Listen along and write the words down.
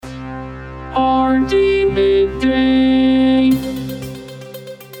Hardee Midday.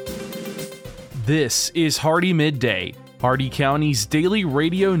 This is Hardee Midday, Hardee County's daily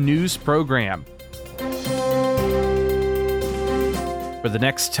radio news program. For the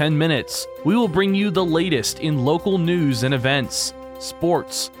next 10 minutes, we will bring you the latest in local news and events,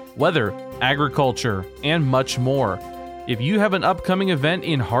 sports, weather, agriculture, and much more. If you have an upcoming event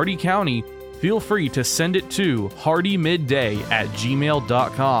in Hardee County, feel free to send it to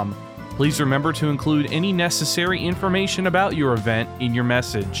hardeemidday@gmail.com. Please remember to include any necessary information about your event in your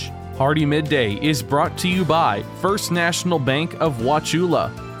message. Hardee Midday is brought to you by First National Bank of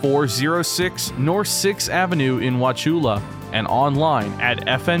Wauchula, 406 North 6th Avenue in Wauchula, and online at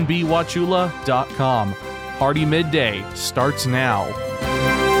fnbwauchula.com. Hardee Midday starts now.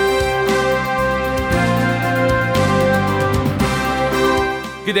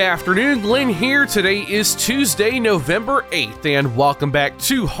 Good afternoon, Glenn here. Today is Tuesday, November 8th, and welcome back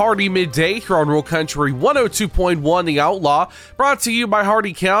to Hardee Midday here on Rural Country 102.1 The Outlaw, brought to you by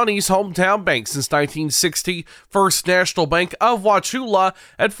Hardee County's hometown bank since 1960, First National Bank of Wauchula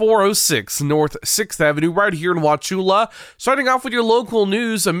at 406 North 6th Avenue, right here in Wauchula. Starting off with your local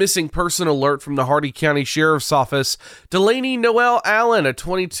news, a missing person alert from the Hardee County Sheriff's Office. Delaney Noel Allen, a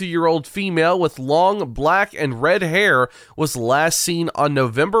 22-year-old female with long black and red hair, was last seen on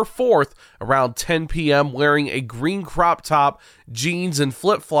November 4th around 10 p.m. wearing a green crop top, jeans, and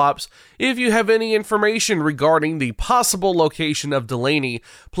flip-flops. If you have any information regarding the possible location of Delaney,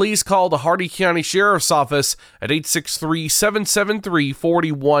 please call the Hardee County Sheriff's Office at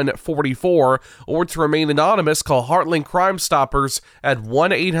 863-773-4144, or to remain anonymous, call Heartland Crime Stoppers at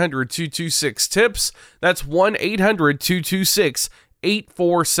 1-800-226-TIPS. That's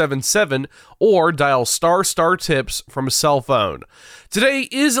 1-800-226-8477, or dial ** tips from a cell phone. Today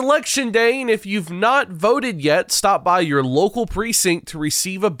is Election Day, and if you've not voted yet, stop by your local precinct to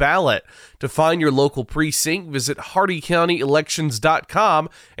receive a ballot. To find your local precinct, visit HardeeCountyElections.com,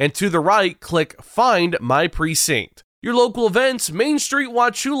 and to the right, click Find My Precinct. Your local events, Main Street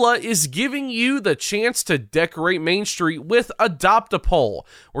Wauchula is giving you the chance to decorate Main Street with Adopt-A-Pole,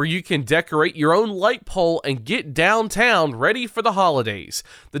 where you can decorate your own light pole and get downtown ready for the holidays.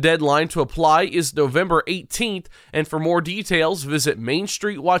 The deadline to apply is November 18th, and for more details, visit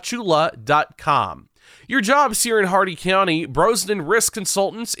MainStreetWauchula.com. Your jobs here in Hardee County, Brosnan Risk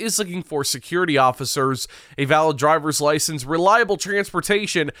Consultants is looking for security officers. A valid driver's license, reliable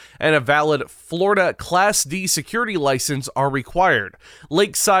transportation, and a valid Florida Class D security license are required.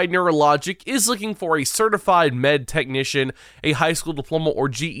 Lakeside Neurologic is looking for a certified med technician. A high school diploma or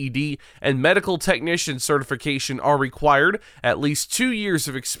GED and medical technician certification are required. At least 2 years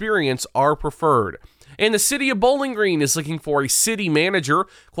of experience are preferred. And the City of Bowling Green is looking for a city manager.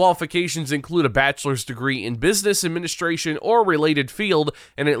 Qualifications include a bachelor's degree in business administration or related field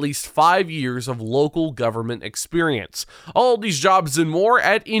and at least 5 years of local government experience. All these jobs and more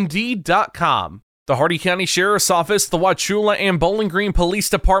at Indeed.com. The Hardee County Sheriff's Office, the Wauchula and Bowling Green Police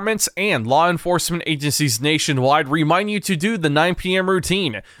Departments, and law enforcement agencies nationwide remind you to do the 9 p.m.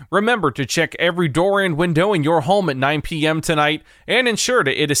 routine. Remember to check every door and window in your home at 9 p.m. tonight, and ensure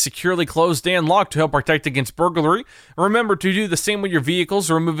that it is securely closed and locked to help protect against burglary. Remember to do the same with your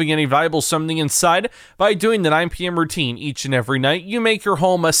vehicles, removing any valuables from the inside. By doing the 9 p.m. routine each and every night, you make your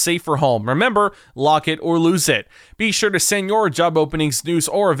home a safer home. Remember, lock it or lose it. Be sure to send your job openings, news,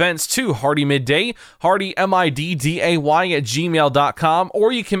 or events to Hardee Midday, Hardee MIDDAY at gmail.com,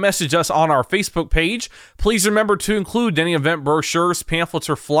 or you can message us on our Facebook page. Please remember to include any event brochures, pamphlets,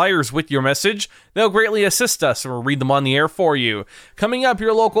 or flyers with your message. They'll greatly assist us, and we'll read them on the air for you. Coming up,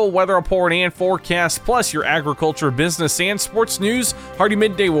 your local weather report and forecast, plus your agriculture, business, and sports news. Hardee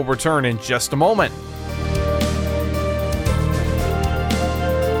Midday will return in just a moment.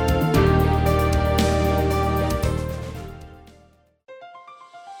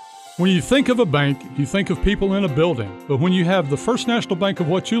 When you think of a bank, you think of people in a building. But when you have the First National Bank of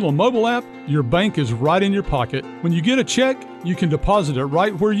Wauchula mobile app, your bank is right in your pocket. When you get a check, you can deposit it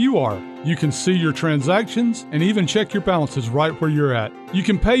right where you are. You can see your transactions and even check your balances right where you're at. You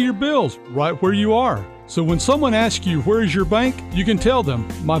can pay your bills right where you are. So when someone asks you, where is your bank? You can tell them,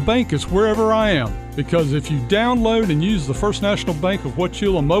 my bank is wherever I am. Because if you download and use the First National Bank of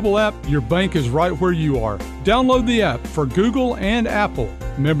Wauchula mobile app, your bank is right where you are. Download the app for Google and Apple.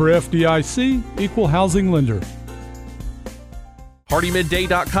 Member FDIC, Equal Housing Lender.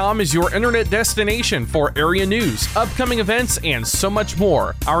 HardeeMidday.com is your internet destination for area news, upcoming events, and so much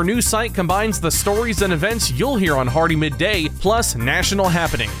more. Our news site combines the stories and events you'll hear on Hardee Midday, plus national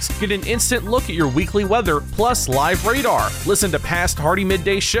happenings. Get an instant look at your weekly weather, plus live radar. Listen to past Hardee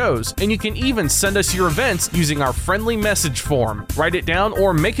Midday shows, and you can even send us your events using our friendly message form. Write it down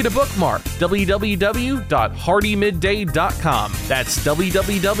or make it a bookmark. www.HardeeMidday.com. That's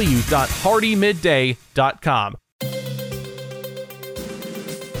www.HardeeMidday.com.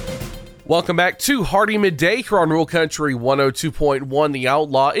 Welcome back to Hardee Midday here on Rural Country 102.1 The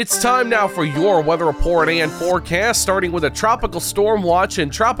Outlaw. It's time now for your weather report and forecast, starting with a tropical storm watch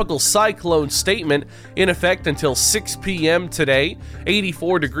and tropical cyclone statement in effect until 6 p.m. today.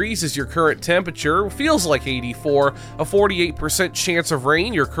 84 degrees is your current temperature. Feels like 84. A 48% chance of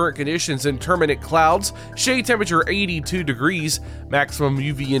rain. Your current conditions: intermittent clouds. Shade temperature 82 degrees. Maximum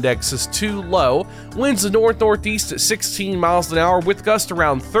UV index is too low. Winds north-northeast at 16 miles an hour with gusts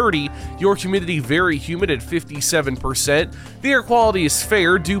around 30. Your humidity very humid at 57%. The air quality is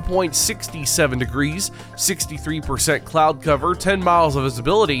fair, dew point 67 degrees, 63% cloud cover, 10 miles of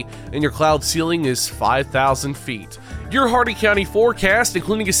visibility, and your cloud ceiling is 5,000 feet. Your Hardee County forecast,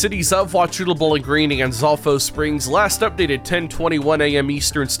 including the cities of Wauchula, Bowling Green, and Zolfo Springs, last updated 10:21 a.m.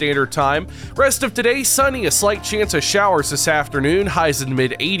 Eastern Standard Time. Rest of today, sunny, a slight chance of showers this afternoon, highs in the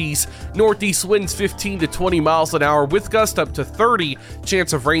mid-80s. Northeast winds 15 to 20 miles an hour with gust up to 30,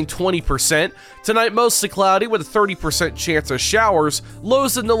 chance of rain 20%. Tonight, mostly cloudy with a 30% chance of showers,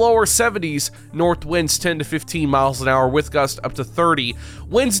 lows in the lower 70s. North winds 10 to 15 miles an hour with gust up to 30.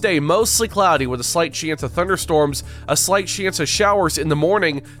 Wednesday, mostly cloudy with a slight chance of thunderstorms, a slight chance of showers in the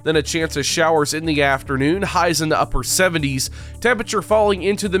morning, then a chance of showers in the afternoon, highs in the upper 70s. Temperature falling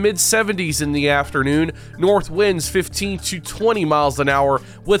into the mid-70s in the afternoon. North winds 15 to 20 miles an hour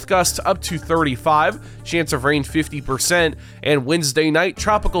with gusts up to 35. Chance of rain 50%. And Wednesday night,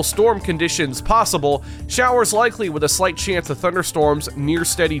 tropical storm conditions possible. Showers likely with a slight chance of thunderstorms, near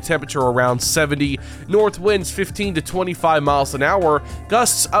steady temperature around 70. North winds 15 to 25 miles an hour.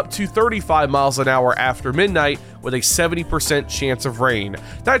 Gusts up to 35 miles an hour after midnight with a 70% chance of rain.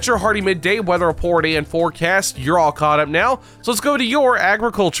 That's your Hardee Midday weather report and forecast. You're all caught up now, so let's go to your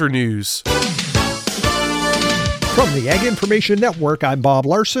agriculture news. From the Ag Information Network, I'm Bob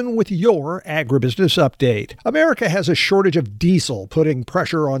Larson with your Agribusiness Update. America has a shortage of diesel, putting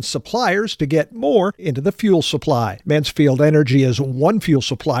pressure on suppliers to get more into the fuel supply. Mansfield Energy is one fuel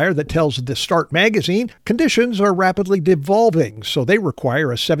supplier that tells the Start magazine conditions are rapidly devolving, so they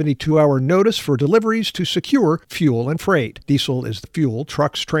require a 72-hour notice for deliveries to secure fuel and freight. Diesel is the fuel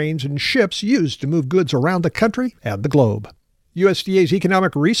trucks, trains, and ships use to move goods around the country and the globe. USDA's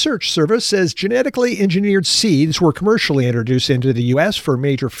Economic Research Service says genetically engineered seeds were commercially introduced into the U.S. for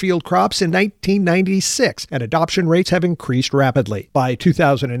major field crops in 1996, and adoption rates have increased rapidly. By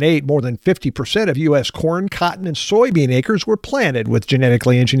 2008, more than 50% of U.S. corn, cotton, and soybean acres were planted with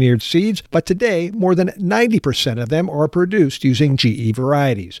genetically engineered seeds, but today, more than 90% of them are produced using GE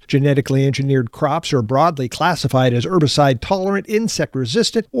varieties. Genetically engineered crops are broadly classified as herbicide-tolerant,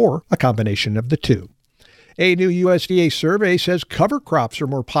 insect-resistant, or a combination of the two. A new USDA survey says cover crops are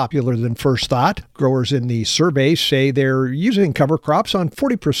more popular than first thought. Growers in the survey say they're using cover crops on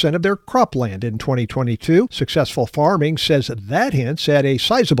 40% of their cropland in 2022. Successful Farming says that hints at a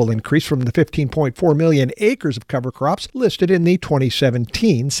sizable increase from the 15.4 million acres of cover crops listed in the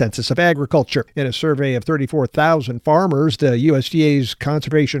 2017 Census of Agriculture. In a survey of 34,000 farmers, the USDA's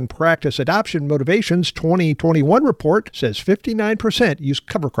Conservation Practice Adoption Motivations 2021 report says 59% use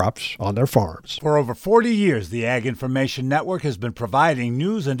cover crops on their farms. For over 40 years, the Ag Information Network has been providing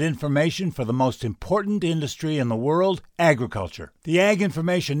news and information for the most important industry in the world, agriculture. The Ag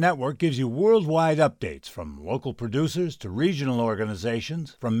Information Network gives you worldwide updates from local producers to regional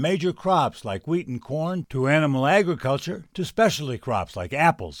organizations, from major crops like wheat and corn to animal agriculture to specialty crops like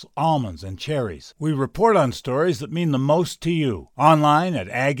apples, almonds, and cherries. We report on stories that mean the most to you. Online at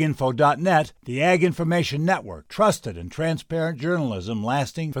aginfo.net, the Ag Information Network, trusted and transparent journalism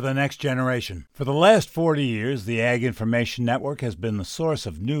lasting for the next generation. For the last 40 years, the Ag Information Network has been the source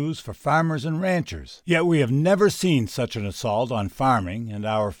of news for farmers and ranchers. Yet we have never seen such an assault on farming and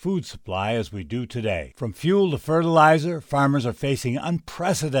our food supply as we do today. From fuel to fertilizer, farmers are facing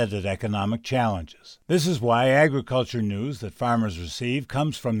unprecedented economic challenges. This is why agriculture news that farmers receive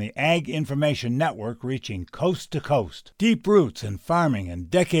comes from the Ag Information Network, reaching coast to coast. Deep roots in farming and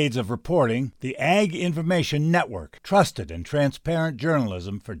decades of reporting, the Ag Information Network, trusted and transparent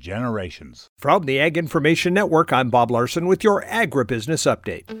journalism for generations. From the Ag Information Network, I'm Bob Larson with your Agribusiness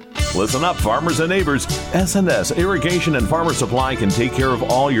Update. Listen up, farmers and neighbors. S&S Irrigation and Farmer Supply can take care of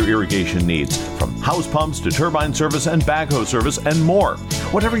all your irrigation needs, from house pumps to turbine service and backhoe service and more.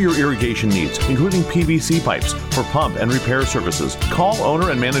 Whatever your irrigation needs, including PVC pipes for pump and repair services, call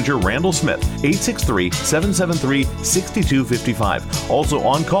owner and manager Randall Smith, 863-773-6255. Also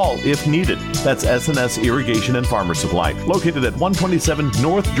on call if needed. That's S&S Irrigation and Farmer Supply, located at 127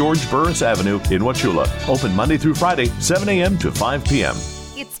 North George Burris Avenue in Wauchula. Open Monday through Friday, 7 a.m. to 5 p.m.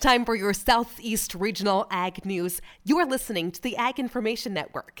 It's time for your Southeast Regional Ag News. You're listening to the Ag Information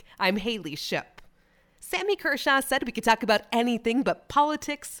Network. I'm Haley Shipp. Sammy Kershaw said we could talk about anything but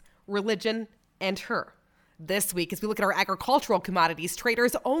politics, religion, and her. This week, as we look at our agricultural commodities,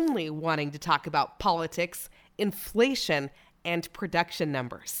 traders only wanting to talk about politics, inflation, and production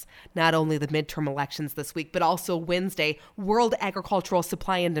numbers. Not only the midterm elections this week, but also Wednesday, World Agricultural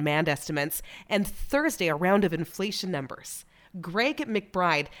Supply and Demand estimates, and Thursday, a round of inflation numbers. Greg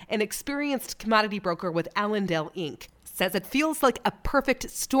McBride, an experienced commodity broker with Allendale Inc., says it feels like a perfect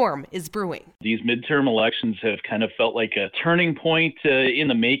storm is brewing. These midterm elections have kind of felt like a turning point in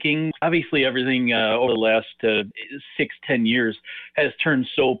the making. Obviously, everything over the last 6-10 years has turned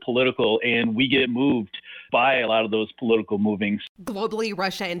so political, and we get moved by a lot of those political movings. Globally,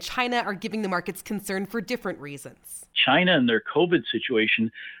 Russia and China are giving the markets concern for different reasons. China and their COVID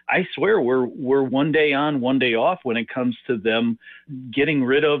situation, I swear we're one day on, one day off when it comes to them getting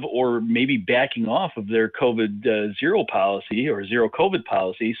rid of or maybe backing off of their COVID zero policy or zero COVID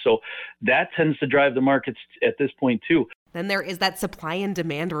policy. So that tends to drive the markets at this point too. Then there is that supply and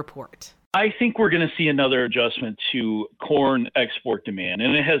demand report. I think we're going to see another adjustment to corn export demand,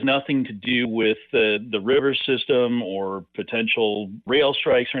 and it has nothing to do with the river system or potential rail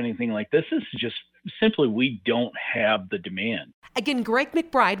strikes or anything like this. This is just simply we don't have the demand. Again, Greg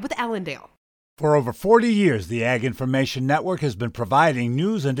McBride with Allendale. For over 40 years, the Ag Information Network has been providing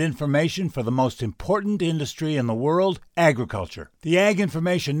news and information for the most important industry in the world, agriculture. The Ag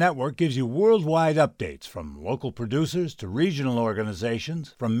Information Network gives you worldwide updates from local producers to regional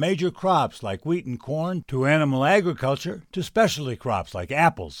organizations, from major crops like wheat and corn to animal agriculture to specialty crops like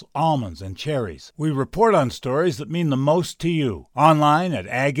apples, almonds, and cherries. We report on stories that mean the most to you. Online at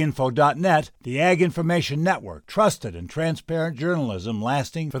aginfo.net, the Ag Information Network, trusted and transparent journalism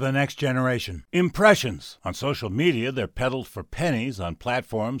lasting for the next generation. Impressions. On social media, they're peddled for pennies on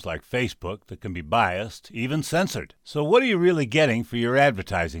platforms like Facebook that can be biased, even censored. So what are you really getting for your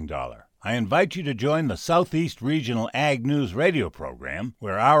advertising dollar? I invite you to join the Southeast Regional Ag News radio program,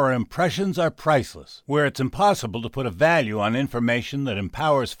 where our impressions are priceless, where it's impossible to put a value on information that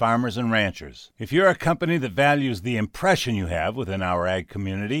empowers farmers and ranchers. If you're a company that values the impression you have within our ag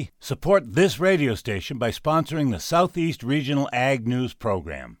community, support this radio station by sponsoring the Southeast Regional Ag News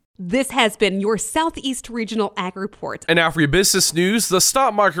program. This has been your Southeast Regional Ag Report. And now for your business news, the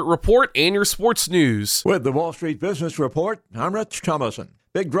stock market report, and your sports news. With the Wall Street Business Report, I'm Rich Thomason.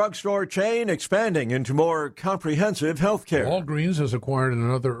 Big drugstore chain expanding into more comprehensive health care. Walgreens has acquired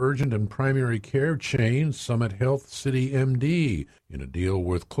another urgent and primary care chain, Summit Health City MD, in a deal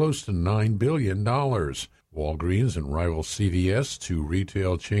worth close to $9 billion. Walgreens and rival CVS, two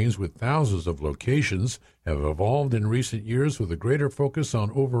retail chains with thousands of locations, have evolved in recent years with a greater focus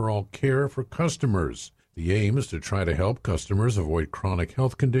on overall care for customers. The aim is to try to help customers avoid chronic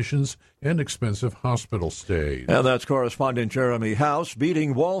health conditions and expensive hospital stays. And that's correspondent Jeremy House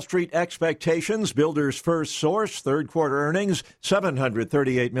beating Wall Street expectations. Builders First Source third quarter earnings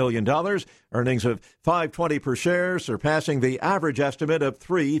 $738 million, earnings of $5.20 per share, surpassing the average estimate of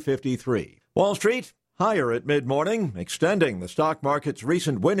 $3.53. Wall Street higher at mid-morning, extending the stock market's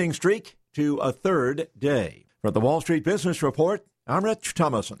recent winning streak to a third day. For the Wall Street Business Report, I'm Rich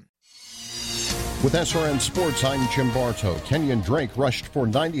Thomason. With SRN Sports, I'm Jim Bartow. Kenyon Drake rushed for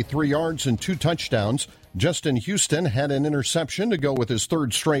 93 yards and 2 touchdowns. Justin Houston had an interception to go with his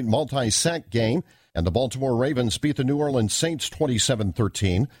third straight multi-sack game. And the Baltimore Ravens beat the New Orleans Saints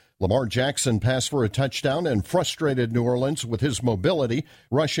 27-13. Lamar Jackson passed for a touchdown and frustrated New Orleans with his mobility,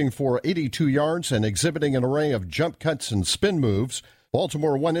 rushing for 82 yards and exhibiting an array of jump cuts and spin moves.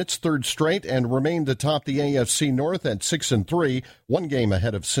 Baltimore won its third straight and remained atop the AFC North at 6-3, one game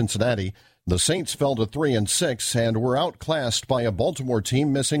ahead of Cincinnati. The Saints fell to 3-6 and were outclassed by a Baltimore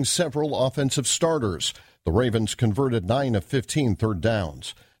team missing several offensive starters. The Ravens converted 9 of 15 third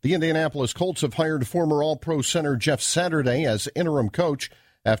downs. The Indianapolis Colts have hired former All-Pro center Jeff Saturday as interim coach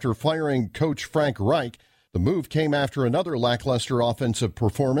after firing coach Frank Reich. The move came after another lackluster offensive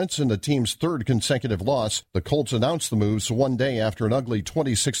performance in the team's third consecutive loss. The Colts announced the moves one day after an ugly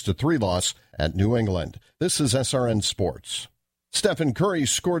 26-3 loss at New England. This is SRN Sports. Stephen Curry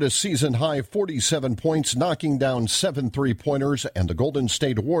scored a season-high 47 points, knocking down 7 3-pointers, and the Golden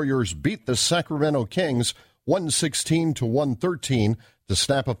State Warriors beat the Sacramento Kings 116-113 to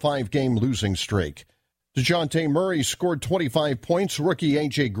snap a 5-game losing streak. DeJounte Murray scored 25 points. Rookie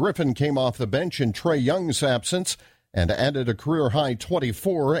A.J. Griffin came off the bench in Trae Young's absence and added a career-high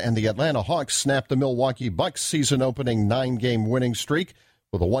 24, and the Atlanta Hawks snapped the Milwaukee Bucks' season-opening 9-game winning streak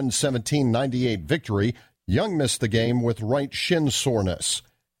with a 117-98 victory. Young missed the game with right shin soreness.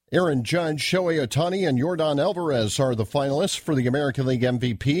 Aaron Judge, Shohei Ohtani, and Yordan Alvarez are the finalists for the American League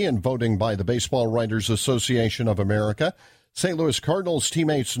MVP in voting by the Baseball Writers Association of America. St. Louis Cardinals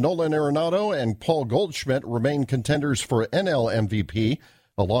teammates Nolan Arenado and Paul Goldschmidt remain contenders for NL MVP,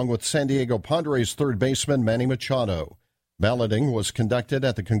 along with San Diego Padres third baseman Manny Machado. Balloting was conducted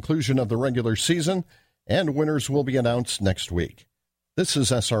at the conclusion of the regular season, and winners will be announced next week. This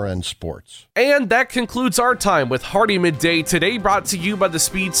is SRN Sports. And that concludes our time with Hardee Midday today, brought to you by the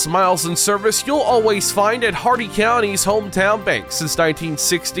speed, smiles, and service you'll always find at Hardee County's hometown bank since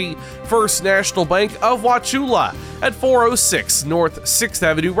 1960, First National Bank of Wauchula at 406 North 6th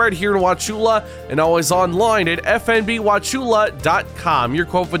Avenue, right here in Wauchula, and always online at fnbwauchula.com. Your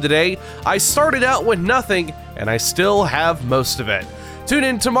quote for today: I started out with nothing, and I still have most of it. Tune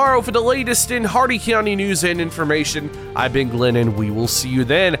in tomorrow for the latest in Hardee County news and information. I've been Glenn, and we will see you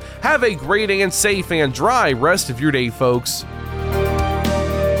then. Have a great and safe and dry rest of your day, folks.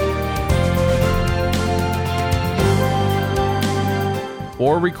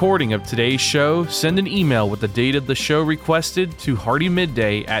 For a recording of today's show, send an email with the date of the show requested to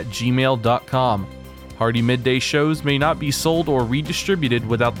hardeemidday@gmail.com. Hardee Midday shows may not be sold or redistributed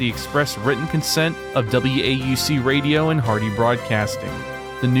without the express written consent of WAUC Radio and Hardee Broadcasting.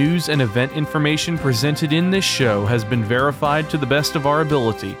 The news and event information presented in this show has been verified to the best of our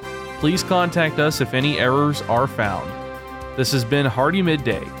ability. Please contact us if any errors are found. This has been Hardee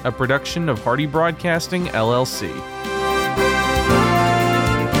Midday, a production of Hardee Broadcasting, LLC.